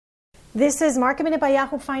This is Market Minute by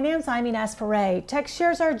Yahoo Finance. I'm Ines Ferre. Tech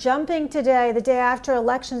shares are jumping today, the day after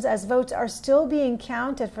elections, as votes are still being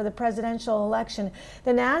counted for the presidential election.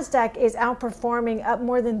 The Nasdaq is outperforming, up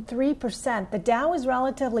more than 3%. The Dow is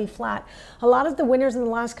relatively flat. A lot of the winners in the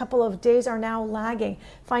last couple of days are now lagging.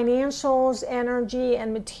 Financials, energy,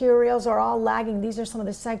 and materials are all lagging. These are some of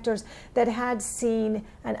the sectors that had seen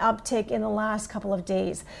an uptick in the last couple of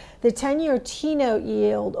days. The 10-year T-note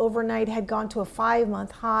yield overnight had gone to a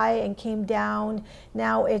 5-month high and came down.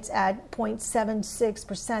 Now it's at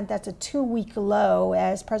 0.76%. That's a 2-week low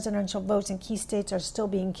as presidential votes in key states are still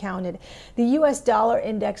being counted. The U.S. dollar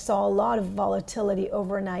index saw a lot of volatility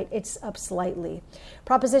overnight. It's up slightly.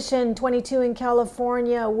 Proposition 22 in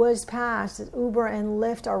California was passed. Uber and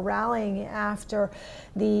Lyft are rallying after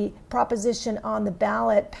the proposition on the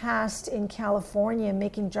ballot passed in California,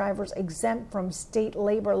 making drivers exempt from state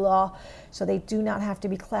labor law so they do not have to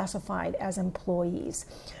be classified as employees.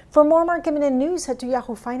 For more market minute news, head to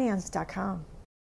yahoofinance.com.